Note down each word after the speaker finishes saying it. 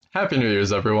Happy New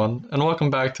Year's, everyone, and welcome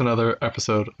back to another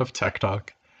episode of Tech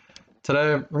Talk.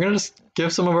 Today, we're going to just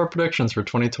give some of our predictions for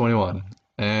 2021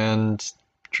 and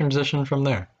transition from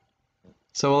there.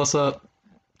 So, Alyssa,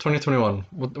 2021,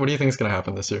 what do you think is going to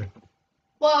happen this year?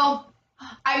 Well,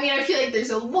 I feel like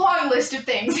there's a long list of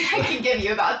things I can give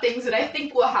you about things that I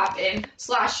think will happen,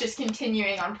 slash just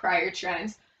continuing on prior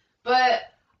trends. But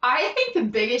I think the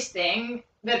biggest thing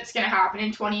that's going to happen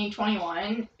in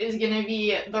 2021 is going to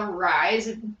be the rise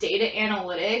of data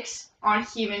analytics on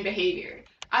human behavior,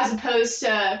 as opposed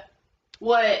to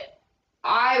what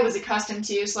I was accustomed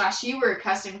to, slash you were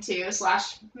accustomed to,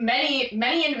 slash many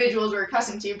individuals were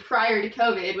accustomed to prior to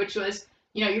COVID, which was,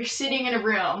 you're sitting in a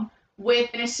room with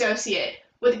an associate,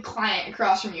 with a client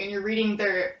across from you, and you're reading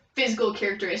their physical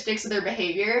characteristics of their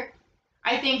behavior.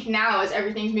 I think now, as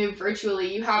everything's moved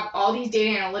virtually, you have all these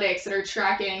data analytics that are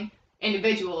tracking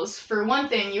individuals. For one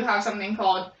thing, you have something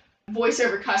called voice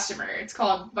over customer. It's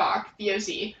called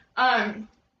VOC, and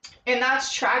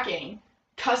that's tracking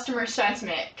customer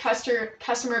sentiment,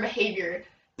 customer behavior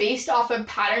based off of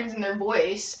patterns in their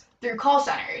voice through call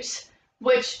centers,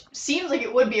 which seems like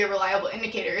it would be a reliable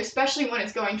indicator, especially when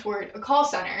it's going toward a call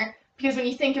center. Because when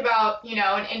you think about,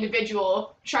 an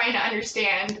individual trying to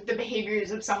understand the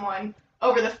behaviors of someone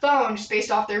over the phone just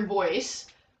based off their voice,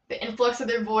 the influx of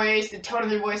their voice, the tone of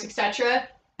their voice, etc.,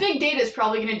 big data is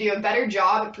probably going to do a better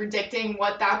job at predicting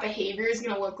what that behavior is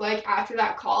going to look like after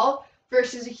that call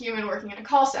versus a human working in a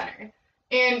call center.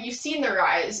 And you've seen the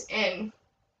rise in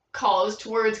calls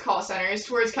towards call centers,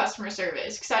 towards customer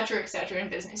service, et cetera, in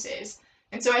businesses.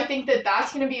 And so I think that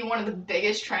that's going to be one of the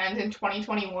biggest trends in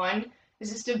 2021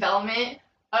 is this development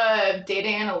of data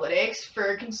analytics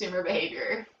for consumer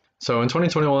behavior. So, in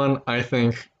 2021, I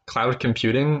think cloud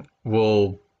computing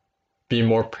will be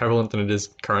more prevalent than it is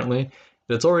currently.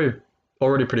 It's already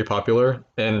pretty popular,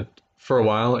 and for a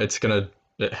while, it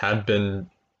had been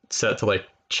set to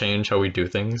change how we do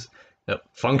things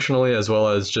functionally, as well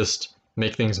as just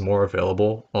make things more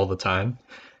available all the time.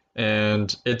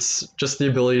 And it's just the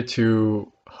ability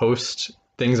to host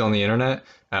things on the internet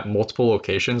at multiple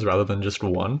locations rather than just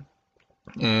one.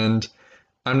 And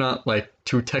I'm not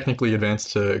too technically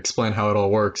advanced to explain how it all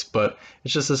works, but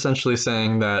it's just essentially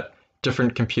saying that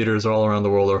different computers all around the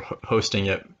world are hosting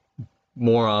it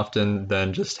more often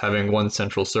than just having one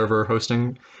central server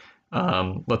hosting,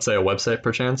 let's say a website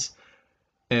perchance.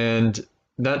 And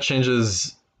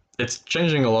it's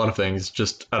changing a lot of things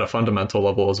just at a fundamental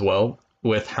level as well,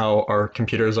 with how our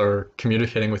computers are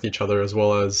communicating with each other as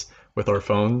well as with our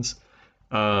phones.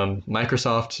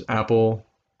 Microsoft, Apple,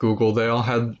 Google, they all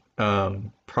had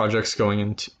projects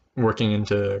working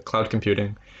into cloud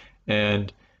computing.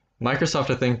 And Microsoft,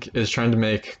 I think, is trying to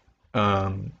make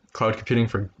cloud computing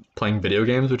for playing video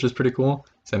games, which is pretty cool.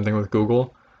 Same thing with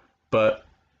Google. But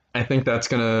I think that's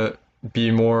going to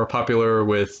be more popular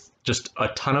with just a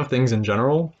ton of things in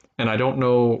general. And I don't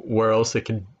know where else it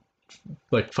could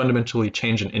fundamentally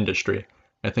change an industry.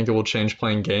 I think it will change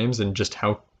playing games and just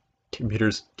how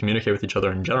computers communicate with each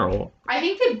other in general. I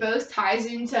think it both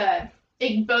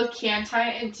can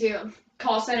tie into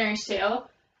call centers too,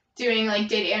 doing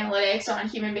data analytics on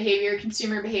human behavior,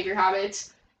 consumer behavior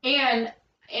habits, and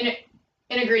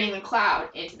integrating the cloud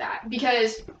into that.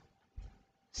 Because,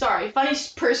 funny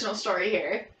personal story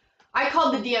here. I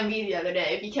called the DMV the other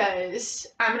day because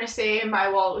I'm going to say my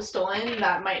wallet was stolen.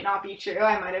 That might not be true.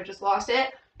 I might have just lost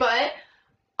it. But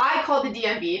I called the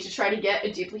DMV to try to get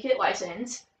a duplicate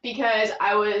license because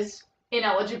I was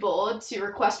ineligible to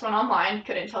request one online.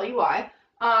 Couldn't tell you why.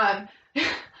 I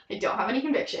don't have any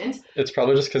convictions. It's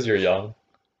probably just because you're young.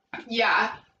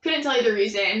 Yeah, couldn't tell you the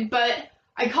reason. But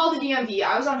I called the DMV.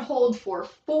 I was on hold for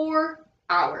 4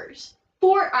 hours.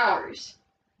 4 hours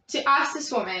to ask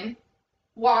this woman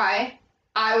why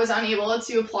I was unable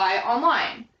to apply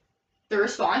online. The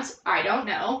response, I don't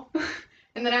know.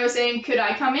 And then I was saying, can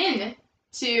I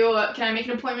make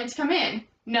an appointment to come in?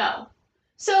 No.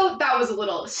 So that was a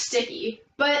little sticky.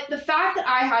 But the fact that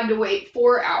I had to wait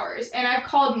 4 hours, and I've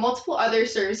called multiple other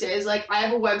services, I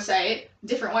have a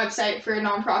different website for a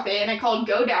nonprofit, and I called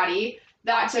GoDaddy.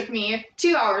 That took me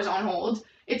 2 hours on hold.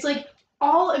 It's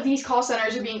all of these call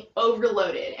centers are being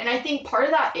overloaded. And I think part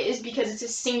of that is because it's a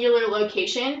singular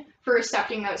location for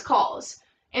accepting those calls.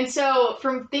 And so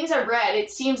from things I've read,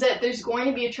 it seems that there's going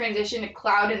to be a transition to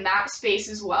cloud in that space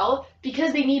as well,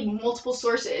 because they need multiple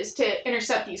sources to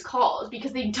intercept these calls,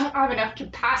 because they don't have enough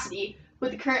capacity with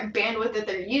the current bandwidth that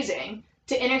they're using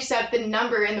to intercept the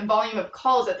number and the volume of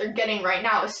calls that they're getting right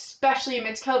now, especially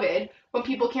amidst COVID, when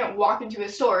people can't walk into a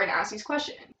store and ask these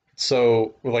questions.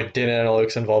 So, data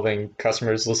analytics involving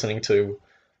customers listening to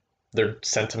their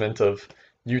sentiment of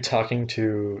you talking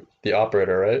to the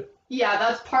operator, right? Yeah,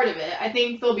 that's part of it. I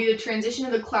think there'll be the transition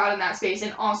to the cloud in that space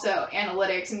and also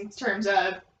analytics in terms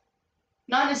of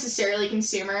not necessarily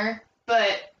consumer,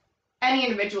 but any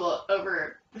individual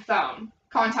over the phone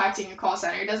contacting a call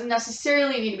center doesn't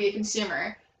necessarily need to be a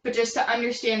consumer, but just to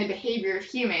understand the behavior of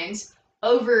humans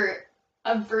over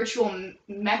a virtual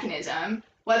mechanism,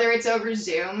 whether it's over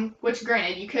Zoom, which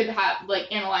granted you could have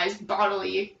like analyze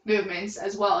bodily movements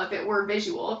as well if it were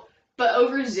visual, but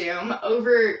over Zoom,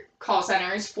 over call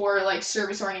centers for like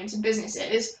service oriented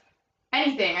businesses,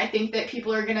 anything. I think that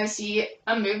people are going to see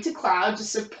a move to cloud to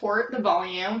support the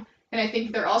volume, and I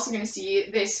think they're also going to see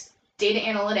this data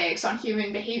analytics on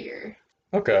human behavior.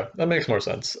 Okay, that makes more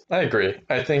sense. I agree.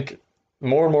 I think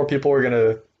more and more people are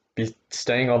gonna be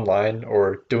staying online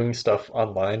or doing stuff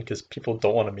online because people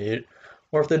don't want to meet.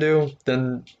 Or if they do,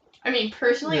 then I mean,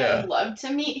 personally, I would yeah. love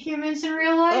to meet humans in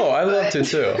real Oh, life, I love but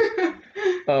to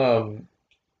too. Um,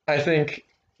 I think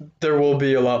there will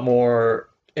be a lot more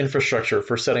infrastructure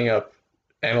for setting up,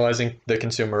 analyzing the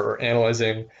consumer or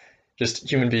analyzing just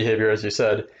human behavior, as you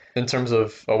said, in terms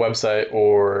of a website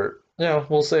or, yeah,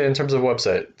 we'll say in terms of a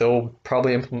website, they'll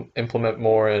probably implement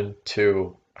more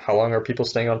into how long are people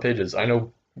staying on pages. I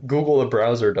know Google, the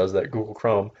browser, does that, Google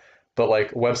Chrome, but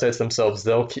like websites themselves,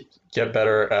 they'll get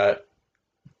better at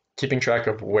keeping track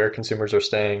of where consumers are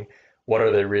staying, what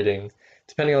are they reading.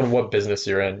 Depending on what business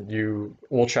you're in, you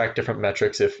will track different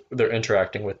metrics if they're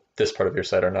interacting with this part of your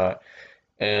site or not.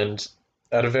 And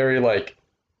at a very like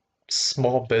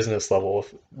small business level,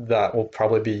 that will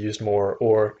probably be used more.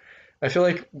 Or I feel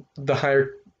like the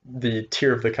higher the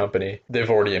tier of the company, they've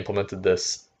already implemented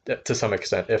this to some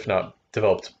extent, if not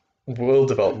developed, will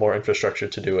develop more infrastructure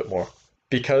to do it more.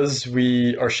 Because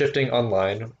we are shifting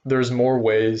online, there's more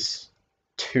ways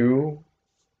to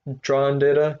draw on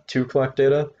data, to collect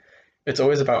data. It's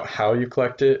always about how you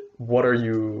collect it, what are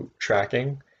you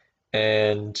tracking,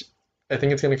 and I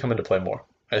think it's going to come into play more.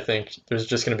 I think there's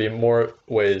just going to be more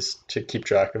ways to keep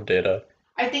track of data.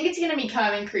 I think it's going to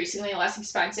become increasingly less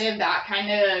expensive, that kind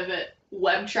of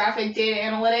web traffic data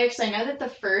analytics. I know that the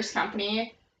first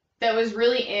company that was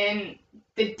really in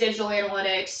the digital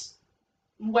analytics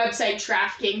website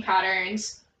trafficking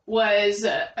patterns was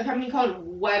a company called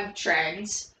Web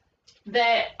Trends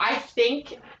that I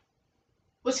think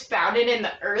was founded in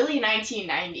the early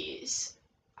 1990s.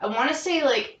 I want to say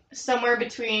like somewhere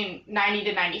between 90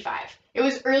 to 95. It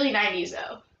was early 90s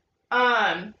though.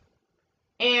 Um,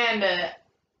 and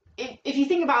if you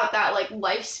think about that like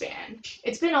lifespan,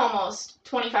 it's been almost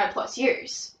 25 plus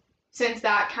years since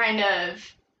that kind of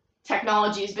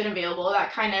technology has been available,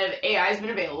 that kind of AI has been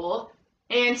available.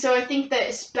 And so I think that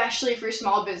especially for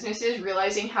small businesses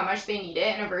realizing how much they need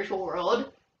it in a virtual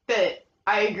world, that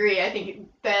I agree. I think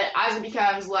that as it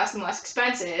becomes less and less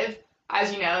expensive,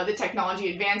 as you know, the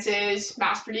technology advances,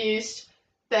 mass produced,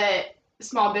 that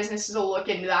small businesses will look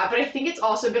into that. But I think it's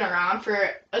also been around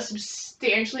for a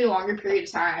substantially longer period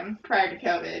of time prior to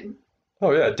COVID.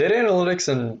 Oh yeah, data analytics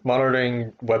and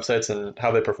monitoring websites and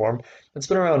how they perform. It's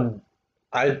been around.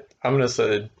 I'm gonna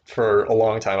say for a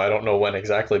long time. I don't know when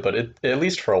exactly, but at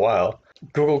least for a while.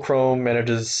 Google Chrome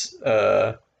manages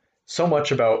so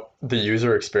much about the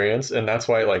user experience, and that's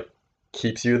why it like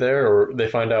keeps you there. Or they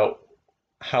find out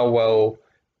how well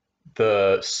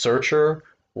the searcher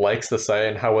likes the site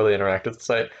and how well they interact with the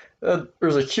site.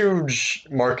 There's a huge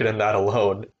market in that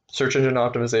alone. Search engine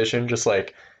optimization, just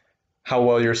like how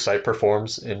well your site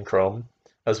performs in Chrome,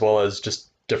 as well as just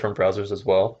different browsers as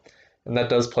well. And that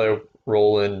does play a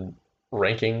role in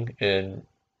ranking in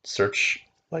search,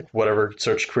 like whatever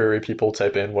search query people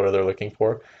type in, what are they looking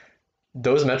for.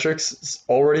 Those metrics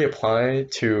already apply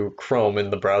to Chrome in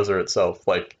the browser itself.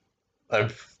 Like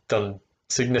I've done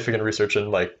significant research and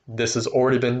like this has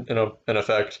already been in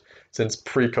effect since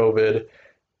pre-COVID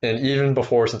and even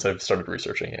before since I've started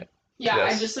researching it. Yeah, I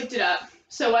Yes. just looked it up.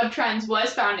 So Web Trends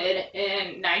was founded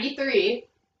in 93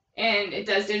 and it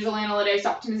does digital analytics,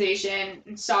 optimization,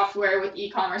 and software with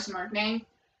e-commerce and marketing.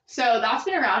 So that's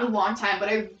been around a long time, but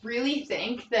I really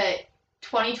think that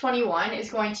 2021 is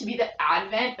going to be the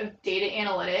advent of data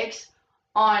analytics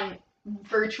on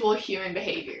virtual human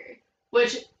behavior,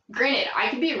 which granted, I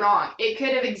could be wrong. It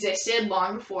could have existed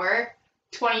long before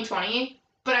 2020,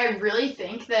 but I really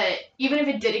think that even if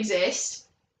it did exist,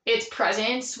 its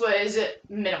presence was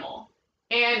minimal.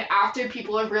 And after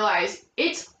people have realized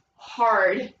it's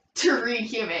hard to read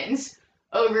humans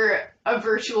over a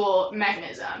virtual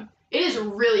mechanism, it is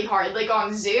really hard. Like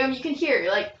on Zoom, you can hear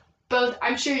like both.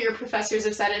 I'm sure your professors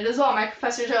have said it as well. My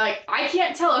professors are like, I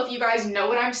can't tell if you guys know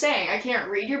what I'm saying. I can't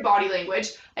read your body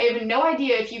language. I have no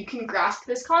idea if you can grasp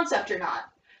this concept or not.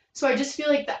 So I just feel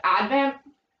like the advent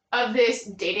of this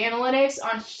data analytics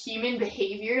on human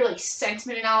behavior, like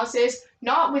sentiment analysis,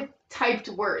 not with typed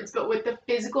words, but with the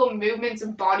physical movements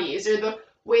of bodies or the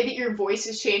way that your voice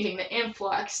is changing, the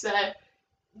influx, the,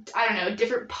 I don't know,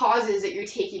 different pauses that you're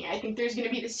taking. I think there's going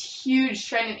to be this huge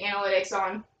trend in analytics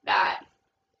on that.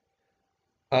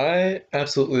 I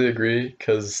absolutely agree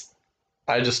because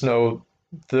I just know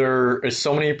there is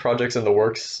so many projects in the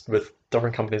works with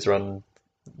different companies around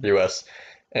the US.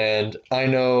 And I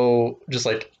know just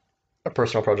like a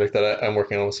personal project that I'm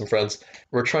working on with some friends,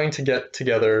 we're trying to get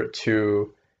together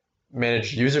to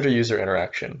manage user to user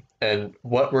interaction and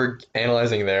what we're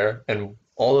analyzing there and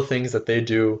all the things that they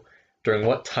do during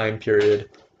what time period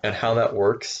and how that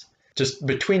works just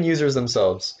between users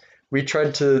themselves. We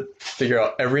tried to figure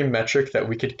out every metric that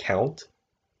we could count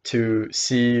to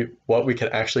see what we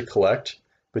could actually collect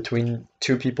between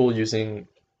two people using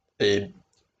a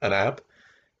an app.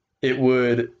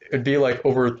 It'd be like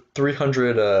over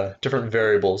 300 different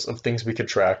variables of things we could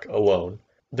track alone.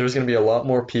 There's going to be a lot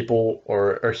more people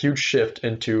or a huge shift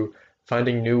into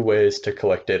finding new ways to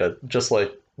collect data, just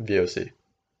like VOC.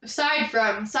 Aside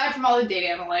from all the data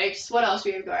analytics, what else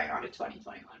we have going on in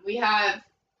 2021? We have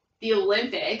the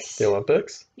Olympics. The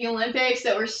Olympics? The Olympics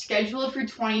that were scheduled for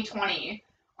 2020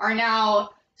 are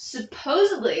now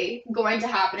supposedly going to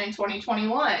happen in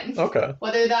 2021. Okay.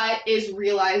 Whether that is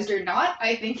realized or not,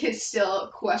 I think is still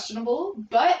questionable,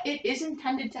 but it is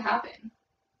intended to happen.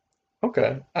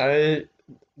 Okay. I'm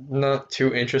not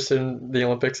too interested in the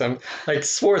Olympics. I'm like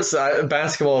sports,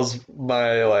 basketball is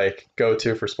my like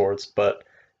go-to for sports, but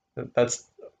that's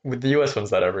with the US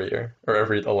wins that every year or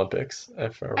every Olympics.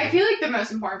 If I I remember. feel like the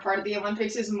most important part of the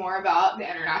Olympics is more about the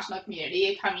international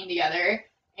community coming together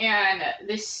and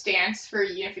this stance for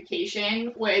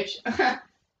unification, which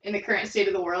in the current state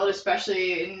of the world,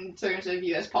 especially in terms of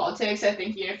US politics, I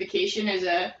think unification is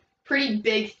a pretty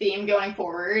big theme going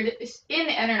forward in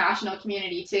the international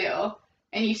community too.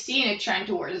 And you've seen a trend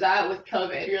towards that with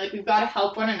COVID. You're like, we've got to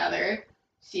help one another.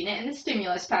 Seen it in the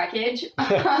stimulus package.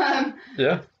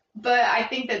 Yeah. But I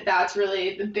think that that's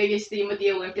really the biggest theme with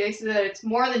the Olympics is that it's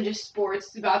more than just sports.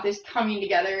 It's about this coming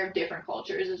together of different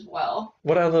cultures as well.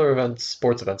 What other events,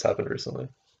 sports events happened recently?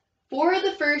 For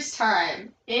the first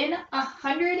time in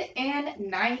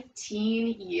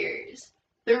 119 years,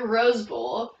 the Rose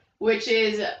Bowl, which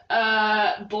is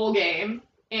a bowl game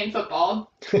in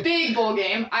football, big bowl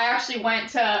game. I actually went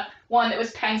to one that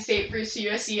was Penn State versus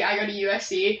USC. I go to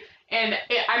USC. And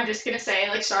I'm just going to say,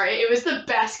 like, sorry, it was the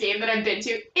best game that I've been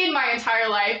to in my entire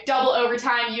life. Double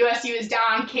overtime, USC was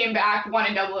down, came back, won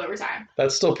in double overtime.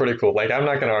 That's still pretty cool. Like, I'm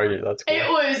not gonna argue. That's cool. It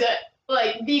was,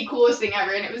 like, the coolest thing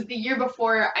ever. And it was the year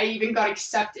before I even got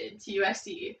accepted to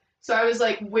USC. So I was,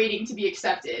 like, waiting to be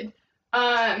accepted.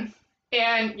 And,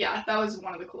 yeah, that was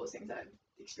one of the coolest things I've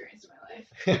experienced in my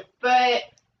life. But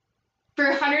for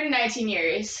 119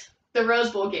 years, the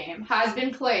Rose Bowl game has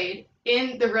been played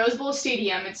in the Rose Bowl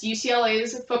Stadium. It's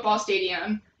UCLA's football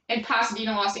stadium in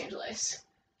Pasadena, Los Angeles.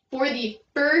 For the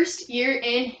first year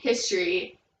in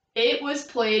history, it was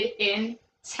played in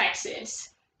Texas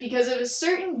because of a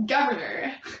certain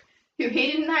governor who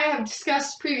Hayden and I have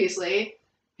discussed previously,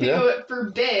 who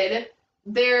forbid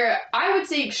their, I would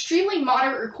say, extremely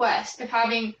moderate request of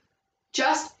having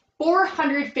just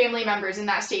 400 family members in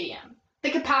that stadium. The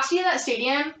capacity of that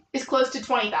stadium is close to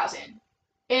 20,000.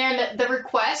 And the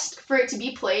request for it to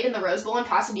be played in the Rose Bowl in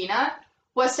Pasadena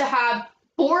was to have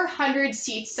 400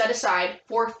 seats set aside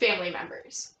for family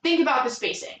members. Think about the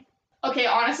spacing. Okay,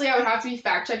 honestly, I would have to be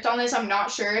fact-checked on this. I'm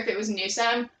not sure if it was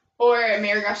Newsom or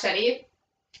Mayor Garcetti,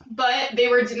 but they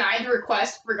were denied the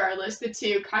request regardless. The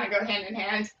two kind of go hand in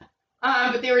hand.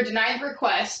 But they were denied the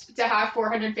request to have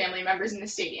 400 family members in the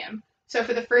stadium. So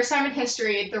for the first time in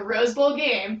history, the Rose Bowl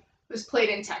game was played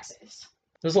in Texas.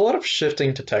 There's a lot of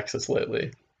shifting to Texas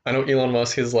lately. I know Elon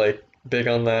Musk is like big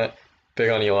on that. Big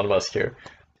on Elon Musk here.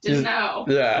 Just know.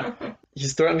 Yeah.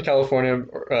 He's threatened California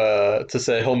to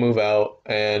say he'll move out,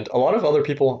 and a lot of other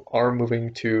people are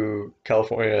moving to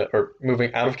California or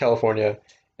moving out of California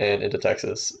and into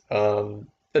Texas.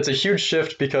 It's a huge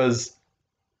shift because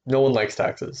no one likes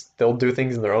taxes. They'll do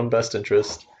things in their own best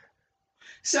interest.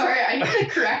 Sorry, I need to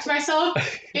correct myself.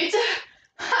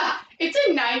 It's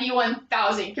a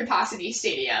 91,000 capacity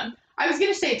stadium. I was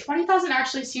going to say 20,000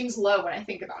 actually seems low when I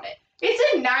think about it.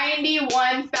 It's a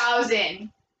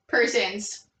 91,000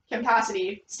 persons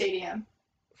capacity stadium.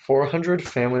 400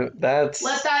 family, that's...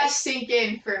 Let that sink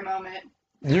in for a moment.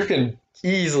 You can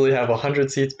easily have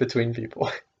 100 seats between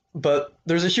people. But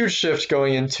there's a huge shift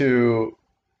going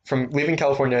from leaving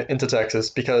California into Texas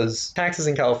because taxes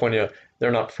in California,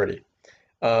 they're not pretty.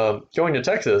 Going to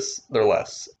Texas, they're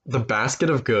less. The basket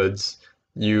of goods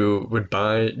you would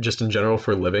buy just in general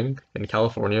for living in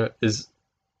California is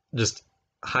just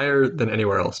higher than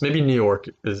anywhere else. Maybe New York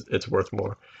is it's worth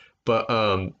more,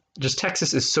 but just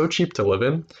Texas is so cheap to live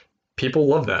in. People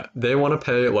love that. They want to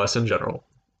pay less in general.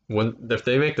 When if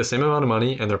they make the same amount of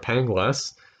money and they're paying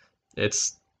less,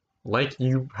 it's like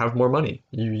you have more money.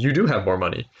 You do have more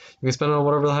money. You can spend it on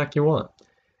whatever the heck you want.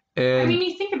 I mean, And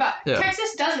you think about yeah,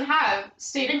 Texas doesn't have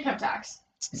state income tax,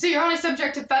 so you're only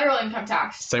subject to federal income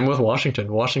tax. same with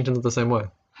Washington. Washington's the same way.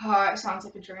 Oh, it sounds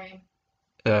like a dream.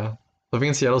 Yeah. Living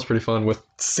in Seattle is pretty fun with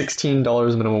 $16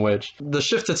 minimum wage. The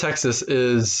shift to Texas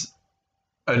is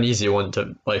an easy one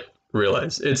to like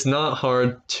realize. It's not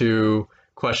hard to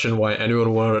question why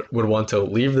anyone would want to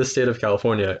leave the state of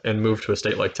California and move to a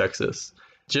state like Texas.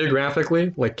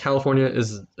 Geographically, like California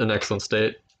is an excellent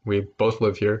state. We both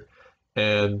live here,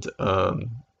 and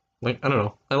like I don't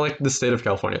know, I like the state of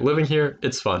California. Living here,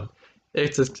 it's fun.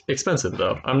 It's expensive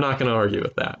though. I'm not going to argue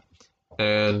with that,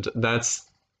 and that's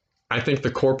I think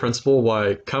the core principle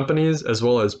why companies as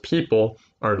well as people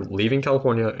are leaving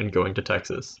California and going to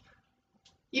Texas.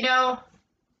 You know,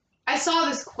 I saw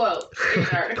this quote in an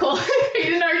article.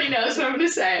 Hayden already knows what I'm going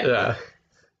to say. Yeah.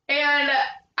 And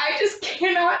I just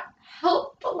cannot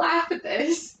help but laugh at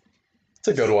this. It's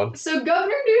a good one. So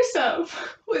Governor Newsom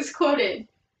was quoted.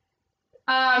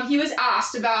 He was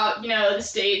asked about, the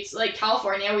states like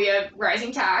California. We have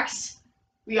rising tax.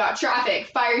 We got traffic,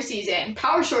 fire season,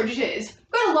 power shortages.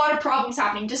 We've got a lot of problems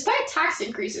happening despite tax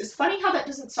increases. Funny how that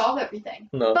doesn't solve everything.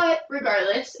 No. But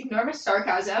regardless, ignore my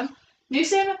sarcasm.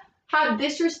 Newsom had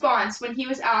this response when he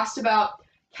was asked about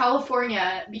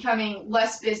California becoming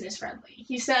less business friendly.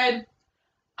 He said,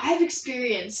 "I've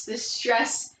experienced this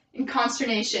stress and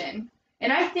consternation,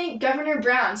 and I think Governor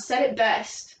Brown said it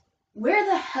best. Where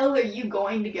the hell are you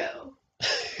going to go?"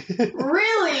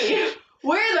 Really?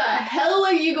 Where the hell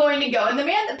are you going to go? And the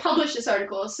man that published this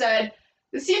article said,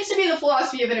 "This seems to be the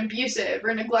philosophy of an abusive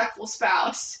or neglectful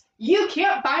spouse. You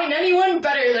can't find anyone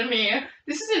better than me."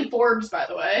 This is in Forbes, by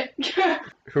the way.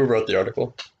 Who wrote the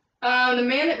article? The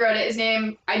man that wrote it, his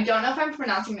name, I don't know if I'm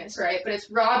pronouncing this right, but it's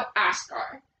Rob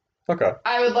Ascar. Okay.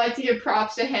 I would like to give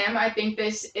props to him. I think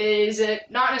this is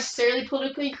not necessarily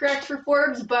politically correct for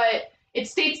Forbes, but it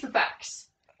states the facts.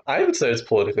 I would say it's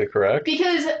politically correct.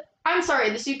 Because, I'm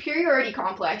sorry, the superiority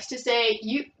complex to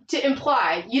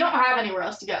imply you don't have anywhere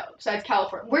else to go besides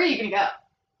California. Where are you going to go?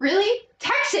 Really?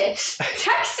 Texas!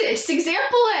 Texas!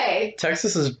 Example A!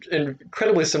 Texas is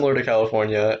incredibly similar to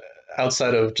California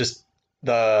outside of just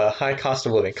the high cost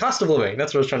of living. Cost of living,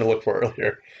 that's what I was trying to look for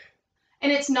earlier.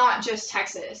 And it's not just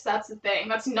Texas. That's the thing.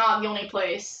 That's not the only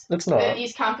place It's that not.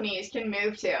 these companies can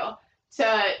move to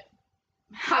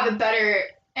have a better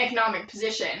economic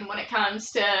position when it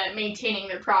comes to maintaining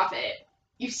their profit.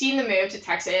 You've seen the move to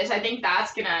Texas. I think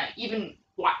that's going to even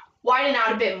widen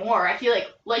out a bit more. I feel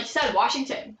like you said,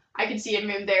 Washington, I could see a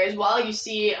move there as well. You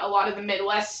see a lot of the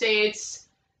Midwest states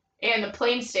and the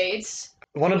Plain states.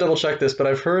 I want to double check this, but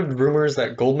I've heard rumors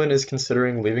that Goldman is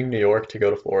considering leaving New York to go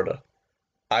to Florida.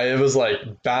 I was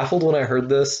like baffled when I heard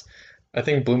this. I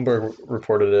think Bloomberg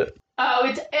reported it. Oh,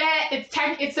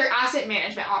 it's their asset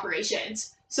management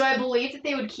operations. So I believe that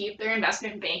they would keep their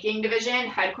investment banking division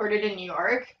headquartered in New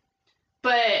York,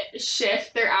 but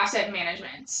shift their asset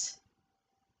management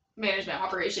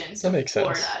operations That to makes sense.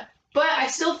 Florida. But I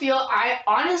still feel I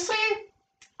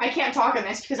can't talk on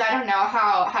this because I don't know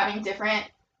how having different,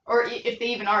 or if they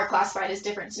even are classified as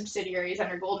different subsidiaries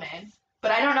under Goldman,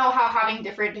 but I don't know how having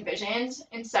different divisions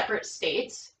in separate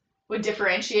states would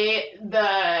differentiate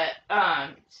the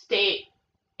state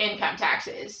income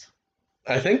taxes.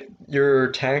 I think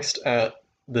you're taxed at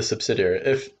the subsidiary.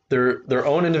 If they're their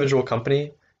own individual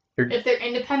company, If they're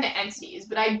independent entities,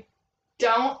 but I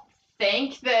don't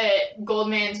think that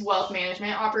Goldman's wealth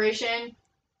management operation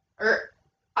or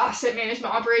asset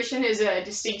management operation is a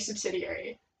distinct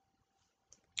subsidiary.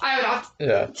 I would have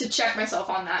yeah. to check myself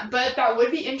on that, but that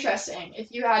would be interesting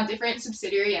if you had different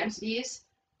subsidiary entities,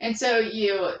 and so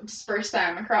you disperse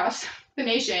them across the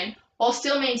nation while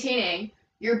still maintaining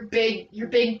your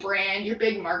big brand, your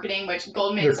big marketing, which Their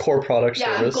Goldman's core product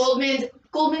yeah service.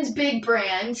 Goldman's big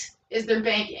brand is their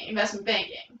investment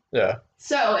banking. Yeah.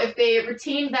 So if they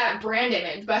retained that brand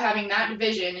image by having that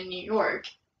division in New York,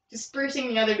 dispersing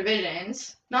the other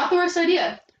divisions, not the worst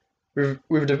idea.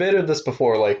 We've debated this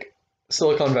before, like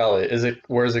Silicon Valley,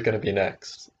 where is it going to be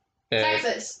next? And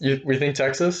Texas. we think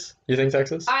Texas? You think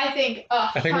Texas? I think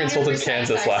I think we insulted 100%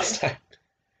 Kansas Texas. last time.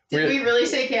 Did we really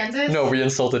say Kansas? No, we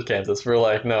insulted Kansas. We're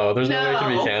like, no, there's no way it can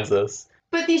be No. Kansas.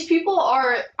 But these people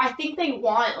I think they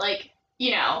want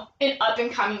an up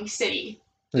and coming city.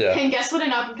 Yeah. And guess what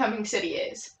an up and coming city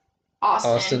is?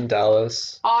 Austin,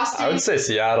 Dallas. I would say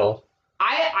Seattle.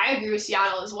 I agree with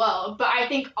Seattle as well, but I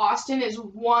think Austin is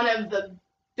one of the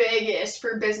biggest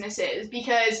for businesses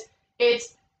because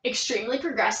it's extremely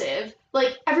progressive.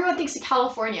 Like everyone thinks of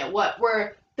California, what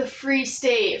we're the free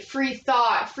state, free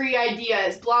thought, free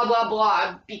ideas, blah blah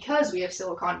blah, because we have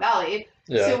Silicon Valley.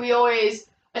 Yeah. So we always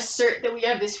assert that we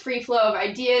have this free flow of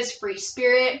ideas, free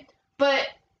spirit. But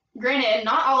granted,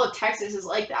 not all of Texas is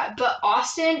like that, but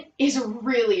Austin is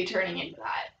really turning into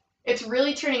that. It's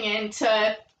really turning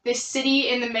into this city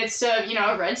in the midst of,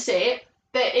 a red state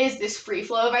that is this free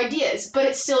flow of ideas, but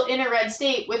it's still in a red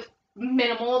state with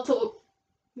minimal to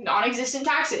non-existent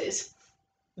taxes.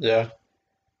 Yeah.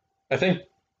 I think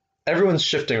everyone's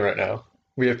shifting right now.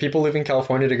 We have people leaving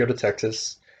California to go to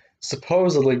Texas.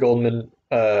 Supposedly Goldman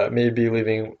may be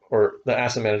leaving, or the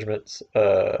asset management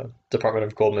department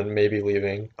of Goldman may be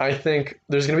leaving. I think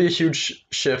there's going to be a huge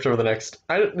shift over the next.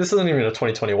 This isn't even a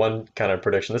 2021 kind of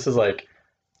prediction. This is like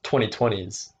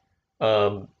 2020s.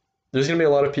 There's going to be a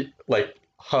lot of like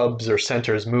hubs or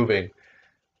centers moving.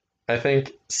 I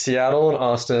think Seattle and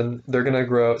Austin, they're going to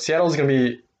grow. Seattle's going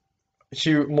to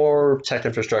be more tech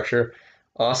infrastructure.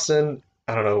 Austin,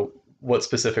 I don't know what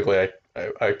specifically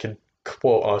I could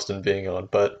quote Austin being on,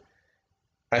 but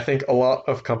I think a lot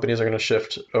of companies are going to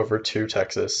shift over to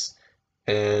Texas.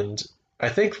 And I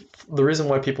think the reason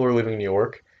why people are leaving New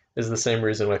York is the same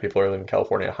reason why people are leaving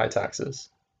California, high taxes.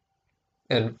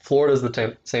 And Florida is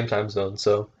the same time zone,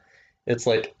 so it's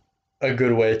like a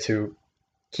good way to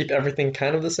keep everything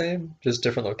kind of the same, just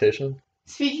different location.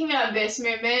 Speaking of this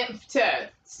movement to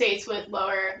states with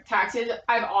lower taxes,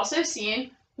 I've also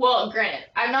seen, well, granted,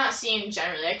 I've not seen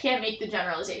generally, I can't make the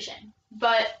generalization,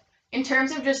 but in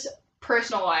terms of just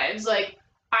personal lives, like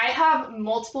I have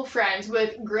multiple friends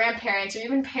with grandparents or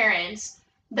even parents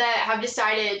that have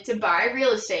decided to buy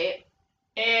real estate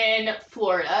in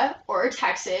Florida or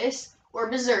Texas or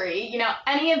Missouri,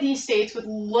 any of these states with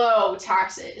low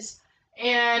taxes.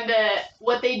 And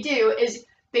what they do is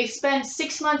they spend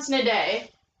 6 months and a day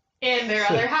in their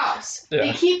other house.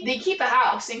 Yeah. They keep a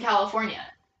house in California,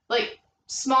 like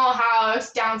small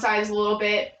house, downsize a little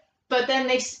bit, but then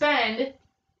they spend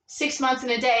 6 months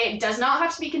and a day, does not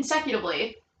have to be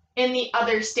consecutively, in the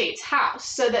other state's house,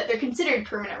 so that they're considered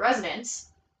permanent residents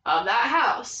of that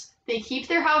house. They keep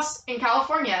their house in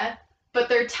California, but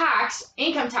they're taxed,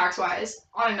 income tax wise,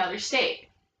 on another state.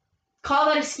 Call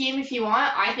that a scheme if you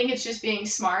want. I think it's just being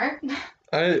smart.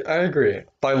 I agree.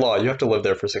 By law, you have to live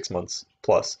there for 6 months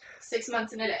plus. 6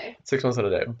 months in a day. 6 months in a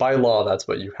day. By law, that's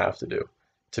what you have to do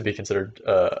to be considered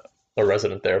a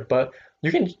resident there. But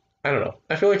you can, I don't know.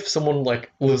 I feel like if someone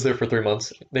like lives there for 3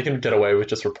 months, they can get away with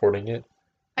just reporting it.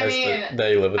 I mean,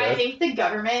 they live there. I think the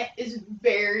government is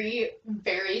very,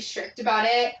 very strict about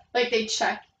it. Like they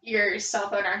check your cell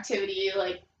phone activity,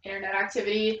 like internet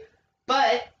activity,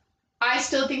 but I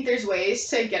still think there's ways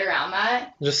to get around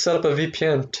that. Just set up a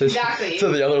VPN to Exactly. to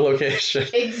the other location.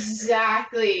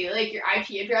 Exactly. Like your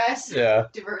IP address. Yeah.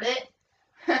 Divert it.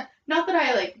 Not that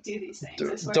I like do these things.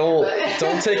 I swear,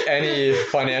 Don't take any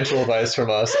financial advice from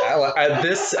us at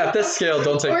this scale.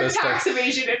 Don't take or this tax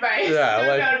evasion advice.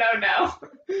 Yeah, No.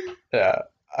 Yeah.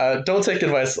 Don't take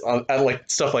advice on like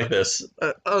stuff like this.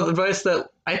 Advice that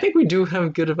I think we do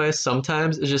have good advice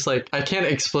sometimes. It's just like I can't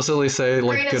explicitly say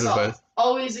like good advice.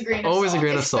 Always a grain of salt. Always a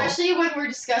grain of salt. Especially when we're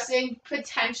discussing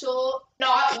potential,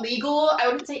 not legal, I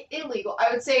wouldn't say illegal,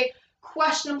 I would say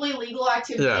questionably legal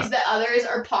activities that others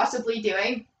are possibly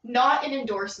doing. Not an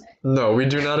endorsement. No, we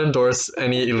do not endorse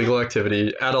any illegal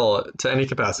activity at all, to any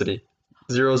capacity.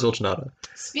 Zero zilch nada.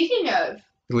 Speaking of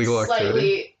Illegal slightly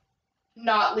activity.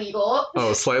 not legal.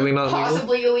 Oh, slightly not legal?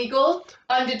 Possibly illegal,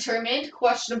 undetermined,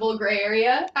 questionable gray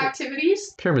area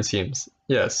activities. Pyramid schemes.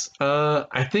 Yes.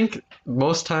 I think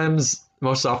most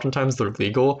oftentimes they're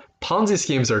legal. Ponzi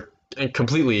schemes are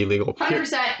completely illegal.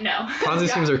 100% no. Ponzi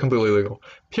schemes are completely illegal.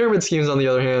 Pyramid schemes, on the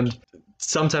other hand,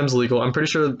 sometimes legal. I'm pretty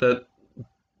sure that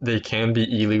they can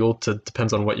be illegal.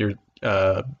 Depends on what you're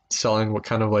selling, what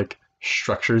kind of like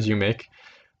structures you make.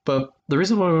 But the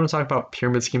reason why we want to talk about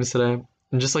pyramid schemes today,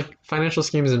 and just like financial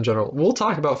schemes in general, we'll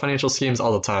talk about financial schemes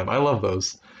all the time. I love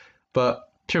those. But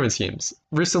pyramid schemes.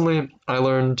 Recently, I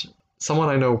learned someone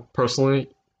I know personally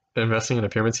investing in a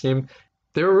pyramid scheme.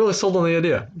 They were really sold on the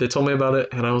idea. They told me about it,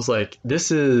 and I was like,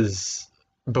 this is...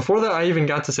 Before that, I even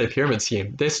got to say pyramid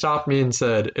scheme. They stopped me and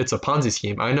said, it's a Ponzi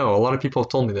scheme. I know, a lot of people have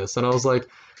told me this. And I was like,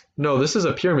 no, this is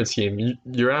a pyramid scheme.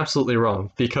 You're absolutely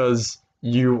wrong, because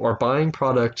you are buying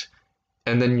product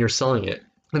and then you're selling it.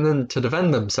 And then to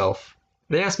defend themselves,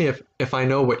 they asked me if I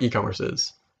know what e-commerce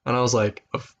is. And I was like,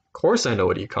 of course I know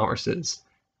what e-commerce is.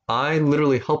 I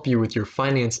literally help you with your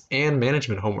finance and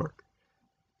management homework.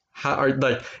 how are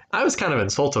like I was kind of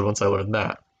insulted once I learned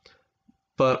that.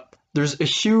 But there's a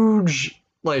huge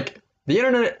like the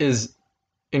internet is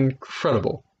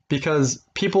incredible because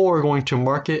people are going to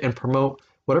market and promote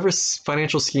whatever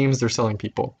financial schemes they're selling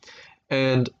people.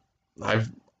 And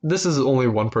I've this is only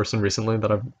one person recently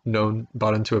that I've known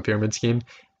bought into a pyramid scheme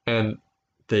and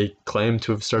they claim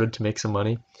to have started to make some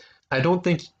money. I don't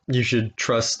think you should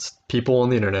trust people on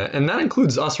the internet, and that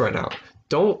includes us right now.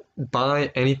 Don't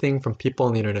buy anything from people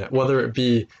on the internet, whether it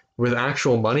be with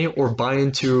actual money or buy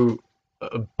into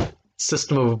a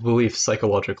system of beliefs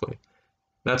psychologically.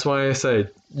 That's why I say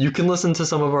you can listen to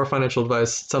some of our financial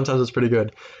advice. Sometimes it's pretty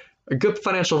good. A good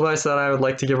financial advice that I would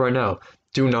like to give right now: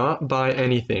 do not buy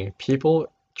anything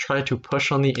people try to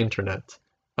push on the internet,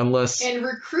 unless And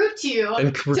recruit you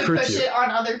and to recruit push you. it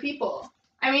on other people.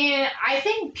 I mean, I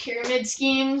think pyramid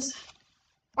schemes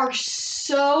are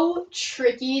so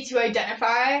tricky to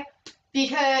identify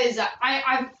because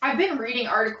I've been reading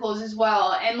articles as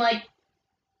well, and like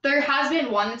there has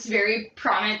been one that's very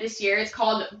prominent this year. It's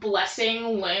called Blessing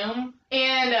Loom,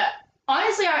 and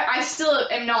honestly, I still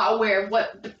am not aware of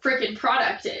what the freaking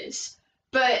product is,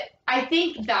 but I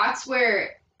think that's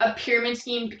where a pyramid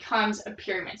scheme becomes a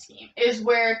pyramid scheme, is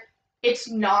where it's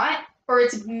not, or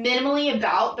it's minimally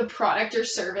about the product or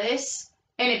service,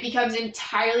 and it becomes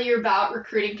entirely about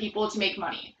recruiting people to make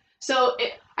money. So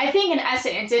I think in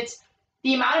essence, it's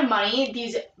the amount of money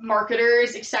these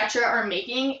marketers, etc., are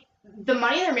making. The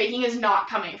money they're making is not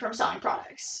coming from selling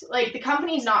products. Like the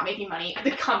company's not making money.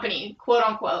 The company, quote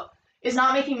unquote, is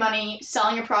not making money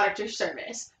selling a product or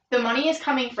service. The money is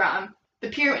coming from the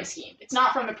pyramid scheme. It's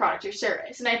not from the product or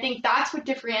service. And I think that's what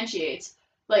differentiates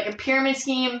like a pyramid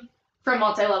scheme from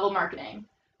multi-level marketing.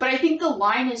 But I think the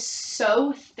line is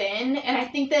so thin, and I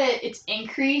think that it's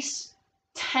increased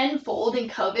tenfold in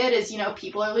COVID as, you know,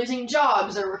 people are losing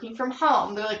jobs, they're working from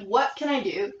home. They're like, what can I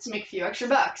do to make a few extra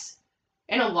bucks?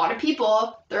 And a lot of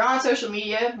people, they're on social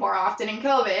media more often in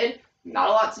COVID, not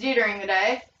a lot to do during the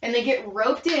day, and they get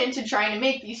roped into trying to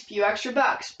make these few extra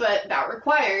bucks. But that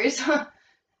requires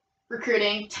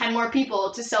recruiting 10 more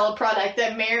people to sell a product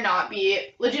that may or not be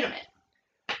legitimate.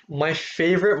 My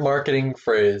favorite marketing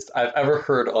phrase I've ever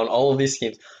heard on all of these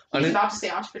schemes. He's about to say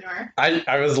entrepreneur.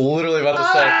 I was literally about to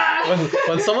say Ah!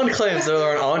 when someone claims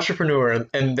they're an entrepreneur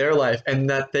in their life and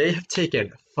that they have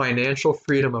taken financial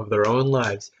freedom of their own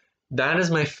lives, that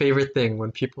is my favorite thing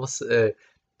when people say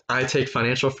I take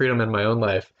financial freedom in my own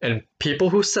life. And people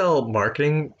who sell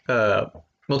marketing,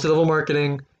 multi-level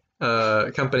marketing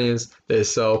companies, they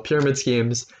sell pyramid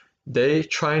schemes. They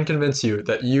try and convince you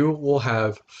that you will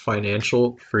have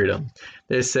financial freedom.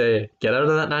 They say, get out of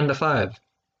that 9 to 5.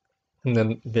 And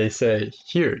then they say,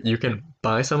 here, you can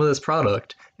buy some of this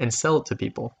product and sell it to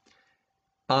people.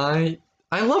 I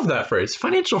love that phrase.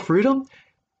 Financial freedom?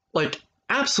 Like,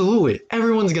 absolutely.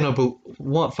 Everyone's gonna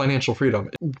want financial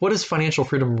freedom. What does financial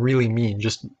freedom really mean?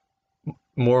 Just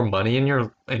more money in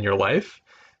your life?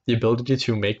 The ability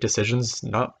to make decisions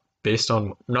not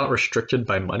restricted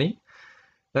by money?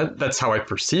 That's how I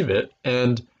perceive it.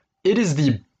 And it is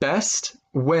the best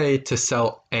way to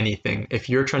sell anything if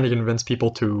you're trying to convince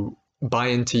people to buy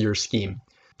into your scheme.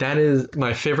 That is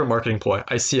my favorite marketing ploy.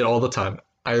 I see it all the time.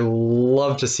 I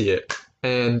love to see it.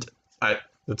 And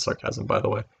that's sarcasm, by the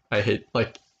way. I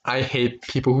hate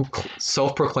people who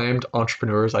self-proclaimed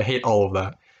entrepreneurs. I hate all of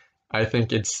that. I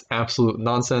think it's absolute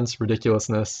nonsense,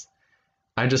 ridiculousness.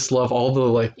 I just love all the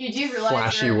like You do realize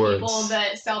flashy there are words. people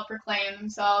that self-proclaim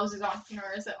themselves as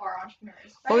entrepreneurs that are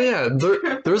entrepreneurs, right? Oh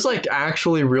yeah, there's like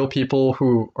actually real people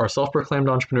who are self-proclaimed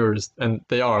entrepreneurs, and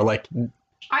they are like,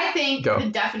 I think Go. the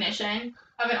definition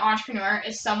of an entrepreneur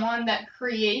is someone that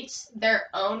creates their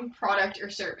own product or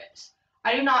service.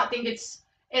 I do not think it's,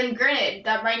 and granted,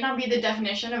 that might not be the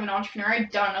definition of an entrepreneur. I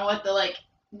don't know what the like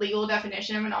legal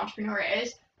definition of an entrepreneur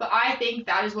is, but I think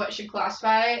that is what should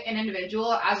classify an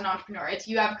individual as an entrepreneur. It's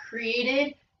you have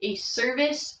created a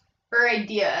service or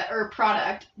idea or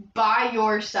product by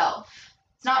yourself.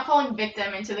 It's not falling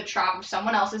victim into the trap of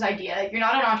someone else's idea. You're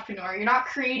not an entrepreneur. You're not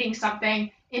creating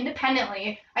something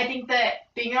independently. I think that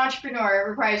being an entrepreneur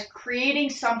requires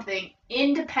creating something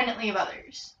independently of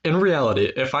others. in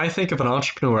reality, if I think of an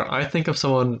entrepreneur, I think of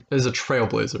someone as a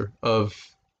trailblazer of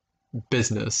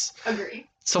business. Agree.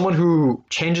 Someone who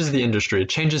changes the industry,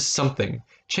 changes something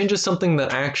that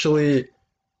actually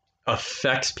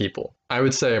affects people. I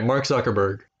would say Mark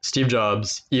Zuckerberg, Steve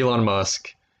Jobs, Elon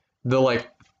Musk, the like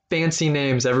fancy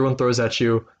names everyone throws at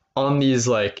you on these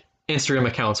like Instagram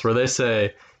accounts where they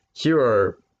say, here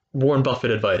are Warren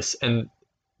Buffett advice. And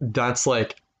that's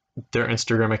like their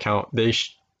Instagram account. They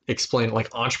explain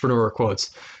like entrepreneur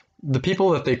quotes. The people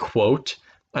that they quote,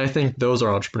 I think those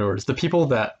are entrepreneurs. The people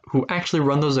who actually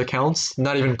run those accounts,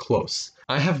 not even close.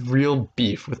 I have real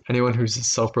beef with anyone who's a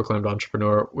self-proclaimed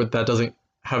entrepreneur that doesn't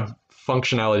have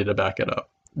functionality to back it up.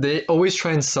 They always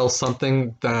try and sell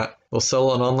something that they'll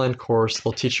sell an online course,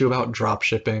 they'll teach you about drop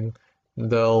shipping,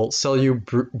 they'll sell you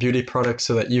beauty products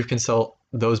so that you can sell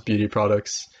those beauty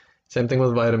products. Same thing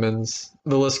with vitamins.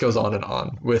 The list goes on and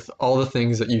on with all the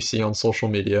things that you see on social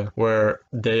media where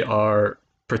they are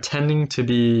pretending to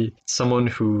be someone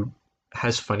who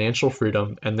has financial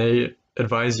freedom, and they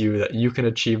advise you that you can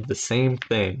achieve the same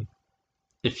thing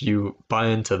if you buy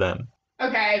into them.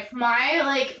 Okay,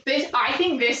 I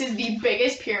think this is the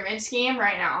biggest pyramid scheme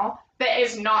right now that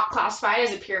is not classified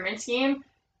as a pyramid scheme.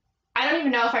 I don't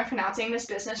even know if I'm pronouncing this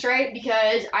business right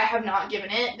because I have not given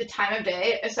it the time of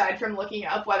day aside from looking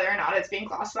up whether or not it's being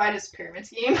classified as a pyramid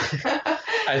scheme.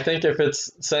 I think if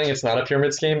it's saying it's not a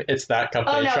pyramid scheme, it's that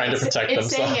company trying to protect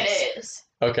themselves. It's saying it is.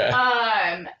 Okay.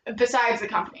 Besides the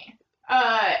company.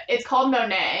 It's called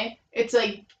Monet. It's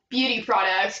like beauty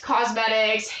products,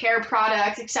 cosmetics, hair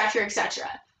products, etc., etc.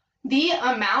 The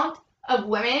amount of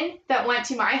women that went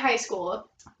to my high school,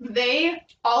 they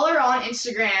all are on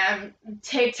Instagram,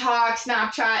 TikTok,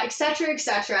 Snapchat, etc.,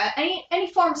 etc.,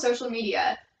 any form of social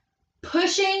media,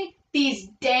 pushing these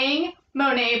dang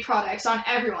Monet products on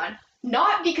everyone.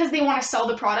 Not because they want to sell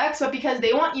the products, but because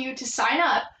they want you to sign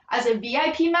up as a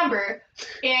VIP member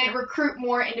and recruit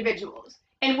more individuals.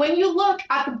 And when you look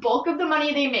at the bulk of the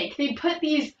money they make, they put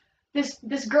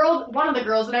this girl, one of the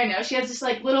girls that I know, she has this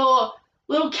like little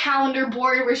calendar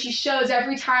board where she shows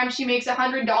every time she makes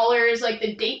 $100, like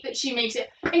the date that she makes it.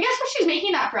 And guess what she's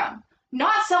making that from?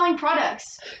 Not selling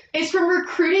products. It's from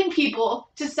recruiting people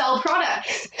to sell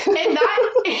products. And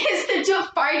that is the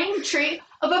defining trait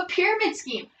of a pyramid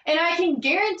scheme. And I can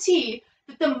guarantee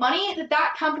that the money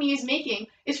that company is making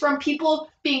is from people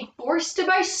being forced to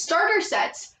buy starter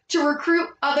sets to recruit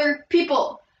other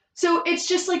people. So it's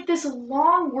just like this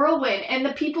long whirlwind, and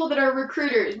the people that are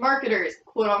recruiters, marketers,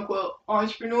 quote unquote,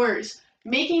 entrepreneurs,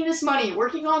 making this money,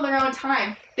 working on their own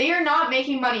time, they are not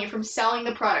making money from selling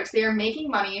the products. They are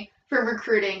making money from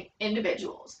recruiting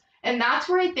individuals. And that's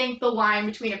where I think the line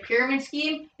between a pyramid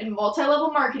scheme and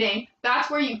multi-level marketing, that's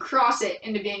where you cross it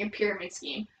into being a pyramid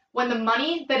scheme. When the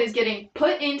money that is getting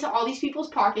put into all these people's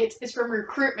pockets is from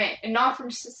recruitment and not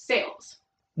from sales.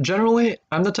 Generally,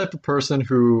 I'm the type of person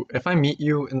who, if I meet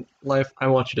you in life, I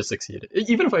want you to succeed.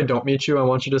 Even if I don't meet you, I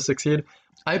want you to succeed.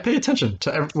 I pay attention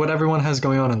to what everyone has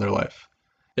going on in their life.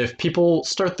 If people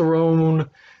start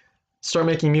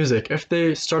making music, if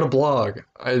they start a blog,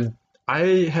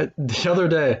 I had the other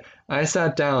day, I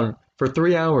sat down for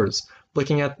 3 hours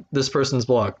looking at this person's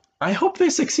blog. I hope they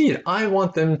succeed. I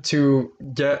want them to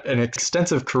get an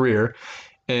extensive career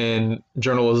in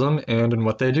journalism and in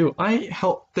what they do. I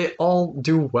hope they all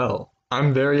do well.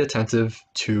 I'm very attentive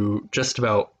to just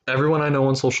about everyone I know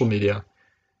on social media.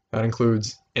 That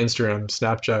includes Instagram,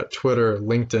 Snapchat, Twitter,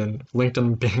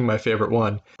 LinkedIn being my favorite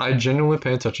one. I genuinely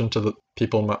pay attention to the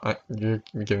people. You're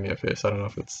giving me a face. I don't know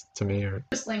if it's to me or...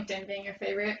 Just LinkedIn being your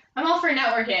favorite. I'm all for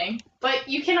networking, but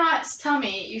you cannot tell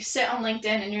me you sit on LinkedIn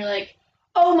and you're like,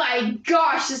 oh my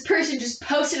gosh, this person just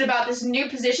posted about this new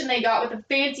position they got with a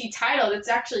fancy title that's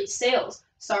actually sales.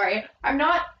 Sorry, I'm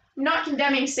not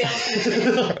condemning sales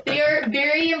positions. They are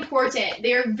very important.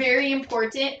 They are very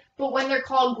important, but when they're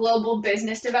called global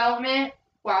business development,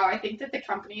 wow, I think that the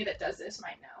company that does this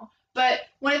might know. But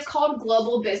when it's called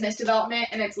global business development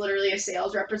and it's literally a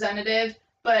sales representative,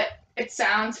 but it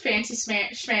sounds fancy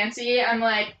schmancy, I'm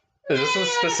like, Is this a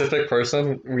specific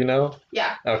person we know?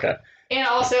 Yeah. Okay. And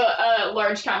also a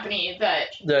large company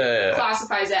that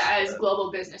classifies it as global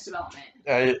business development.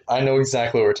 I know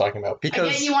exactly what we're talking about. Because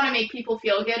I get you want to make people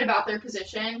feel good about their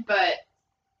position, but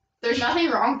there's nothing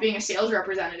wrong with being a sales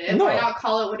representative. No. Why not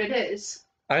call it what it is?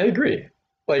 I agree.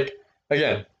 Like,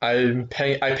 again, I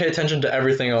pay attention to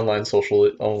everything on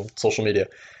social media.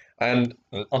 And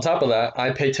on top of that,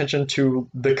 I pay attention to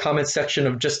the comment section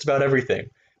of just about everything.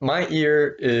 My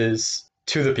ear is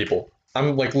to the people.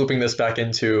 I'm like looping this back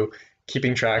into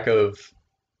keeping track of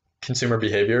consumer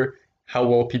behavior, how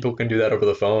well people can do that over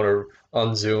the phone or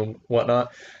on Zoom,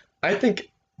 whatnot. I think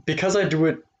because I do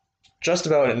it just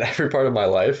about in every part of my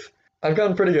life, I've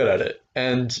gotten pretty good at it.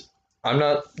 And I'm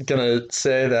not gonna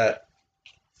say that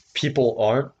people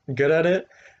aren't good at it,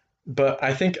 but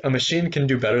I think a machine can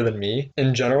do better than me.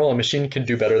 In general, a machine can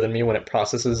do better than me when it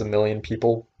processes 1 million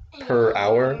people per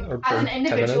hour or per 10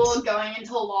 minutes. As an individual going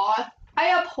into law,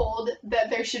 I uphold that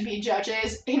there should be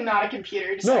judges and not a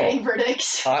computer deciding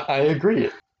verdicts. I agree.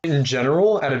 In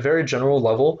general, at a very general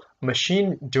level, a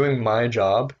machine doing my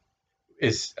job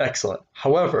is excellent.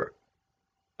 However,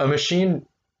 a machine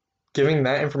giving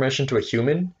that information to a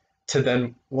human to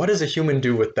then what does a human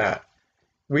do with that?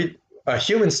 A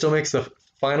human still makes the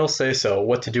final say so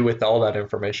what to do with all that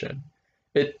information.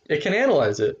 It can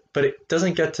analyze it, but it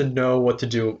doesn't get to know what to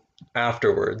do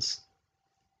afterwards.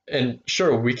 And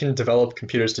sure, we can develop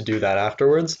computers to do that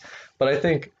afterwards, but I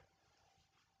think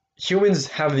humans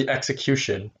have the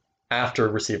execution after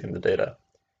receiving the data.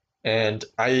 And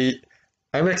I'm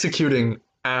executing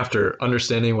after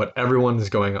understanding what everyone is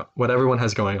going on, what everyone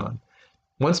has going on.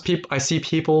 Once I see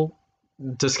people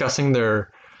discussing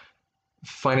their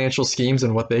financial schemes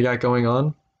and what they got going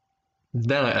on,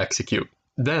 then I execute.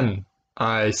 Then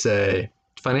I say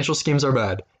financial schemes are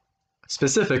bad.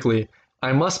 Specifically,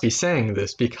 I must be saying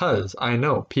this because I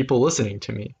know people listening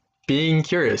to me being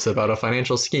curious about a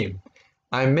financial scheme.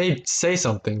 I may say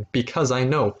something because I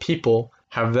know people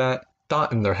have that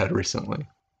thought in their head recently.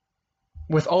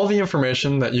 With all the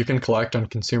information that you can collect on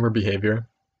consumer behavior,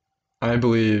 I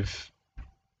believe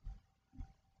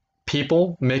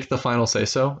people make the final say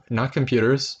so, not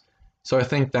computers. So I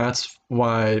think that's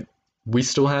why we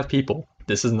still have people.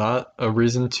 This is not a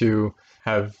reason to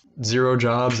have zero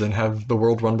jobs and have the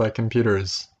world run by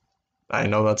computers. I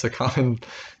know that's a common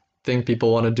thing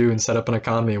people want to do and set up an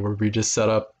economy where we just set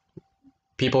up,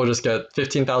 people just get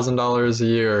 $15,000 a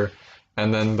year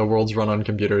and then the world's run on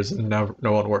computers and now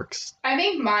no one works. I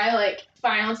think my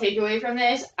final takeaway from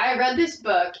this, I read this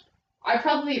book. I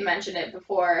probably mentioned it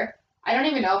before. I don't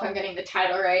even know if I'm getting the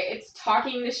title right. It's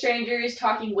Talking to Strangers,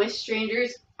 Talking with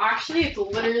Strangers. Actually, it's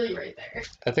literally right there.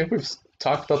 I think we've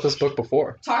talked about this book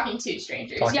before. Talking to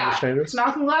Strangers. Talking to Strangers? It's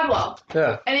Malcolm Gladwell.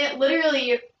 Yeah. And it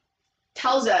literally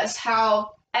tells us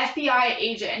how FBI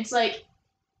agents,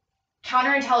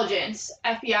 counterintelligence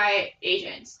FBI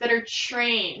agents that are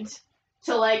trained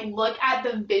to look at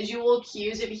the visual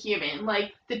cues of a human,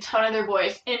 like the tone of their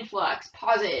voice, influx,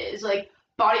 pauses,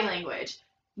 body language.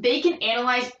 They can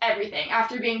analyze everything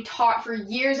after being taught for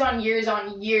years on years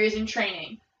on years in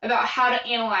training about how to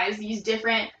analyze these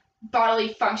different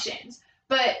bodily functions.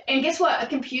 And guess what? A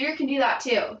computer can do that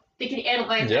too. They can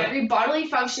analyze every bodily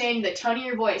function, the tone of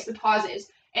your voice, the pauses.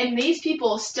 And these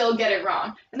people still get it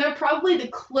wrong. And they're probably the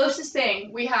closest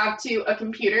thing we have to a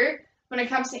computer when it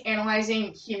comes to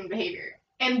analyzing human behavior.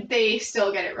 And they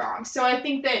still get it wrong. So I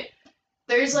think that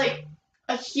there's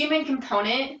a human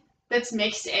component that's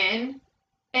mixed in,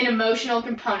 an emotional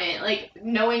component,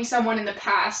 knowing someone in the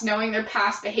past, knowing their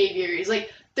past behaviors.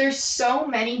 There's so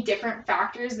many different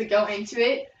factors that go into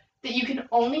it that you can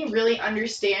only really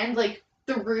understand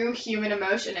through human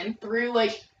emotion and through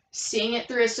seeing it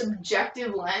through a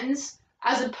subjective lens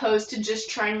as opposed to just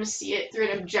trying to see it through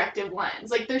an objective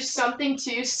lens. There's something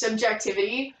to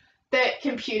subjectivity that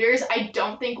computers I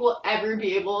don't think will ever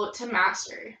be able to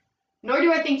master. Nor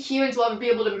do I think humans will ever be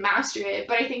able to master it,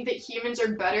 but I think that humans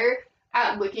are better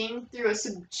at looking through a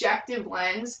subjective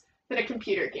lens than a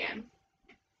computer can.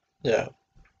 Yeah.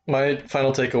 My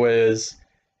final takeaway is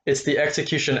it's the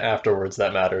execution afterwards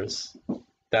that matters.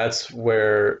 That's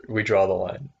where we draw the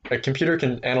line. A computer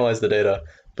can analyze the data,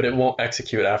 but it won't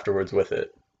execute afterwards with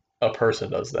it. A person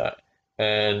does that.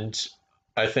 And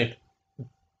I think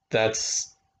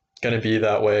that's going to be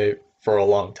that way for a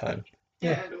long time.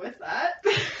 Yeah. And with that...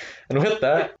 And with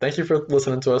that, thank you for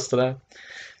listening to us today.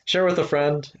 Share with a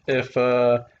friend if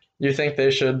you think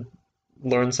they should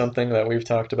learn something that we've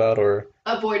talked about or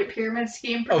avoid a pyramid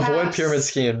scheme, perhaps. Avoid pyramid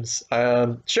schemes.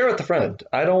 Share with a friend.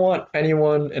 I don't want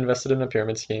anyone invested in a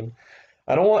pyramid scheme.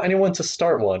 I don't want anyone to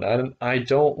start one. I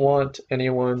don't want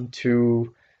anyone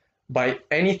to buy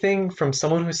anything from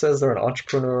someone who says they're an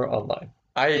entrepreneur online.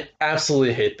 I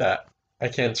absolutely hate that. I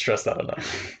can't stress that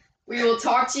enough. We will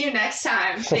talk to you next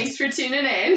time. Thanks for tuning in.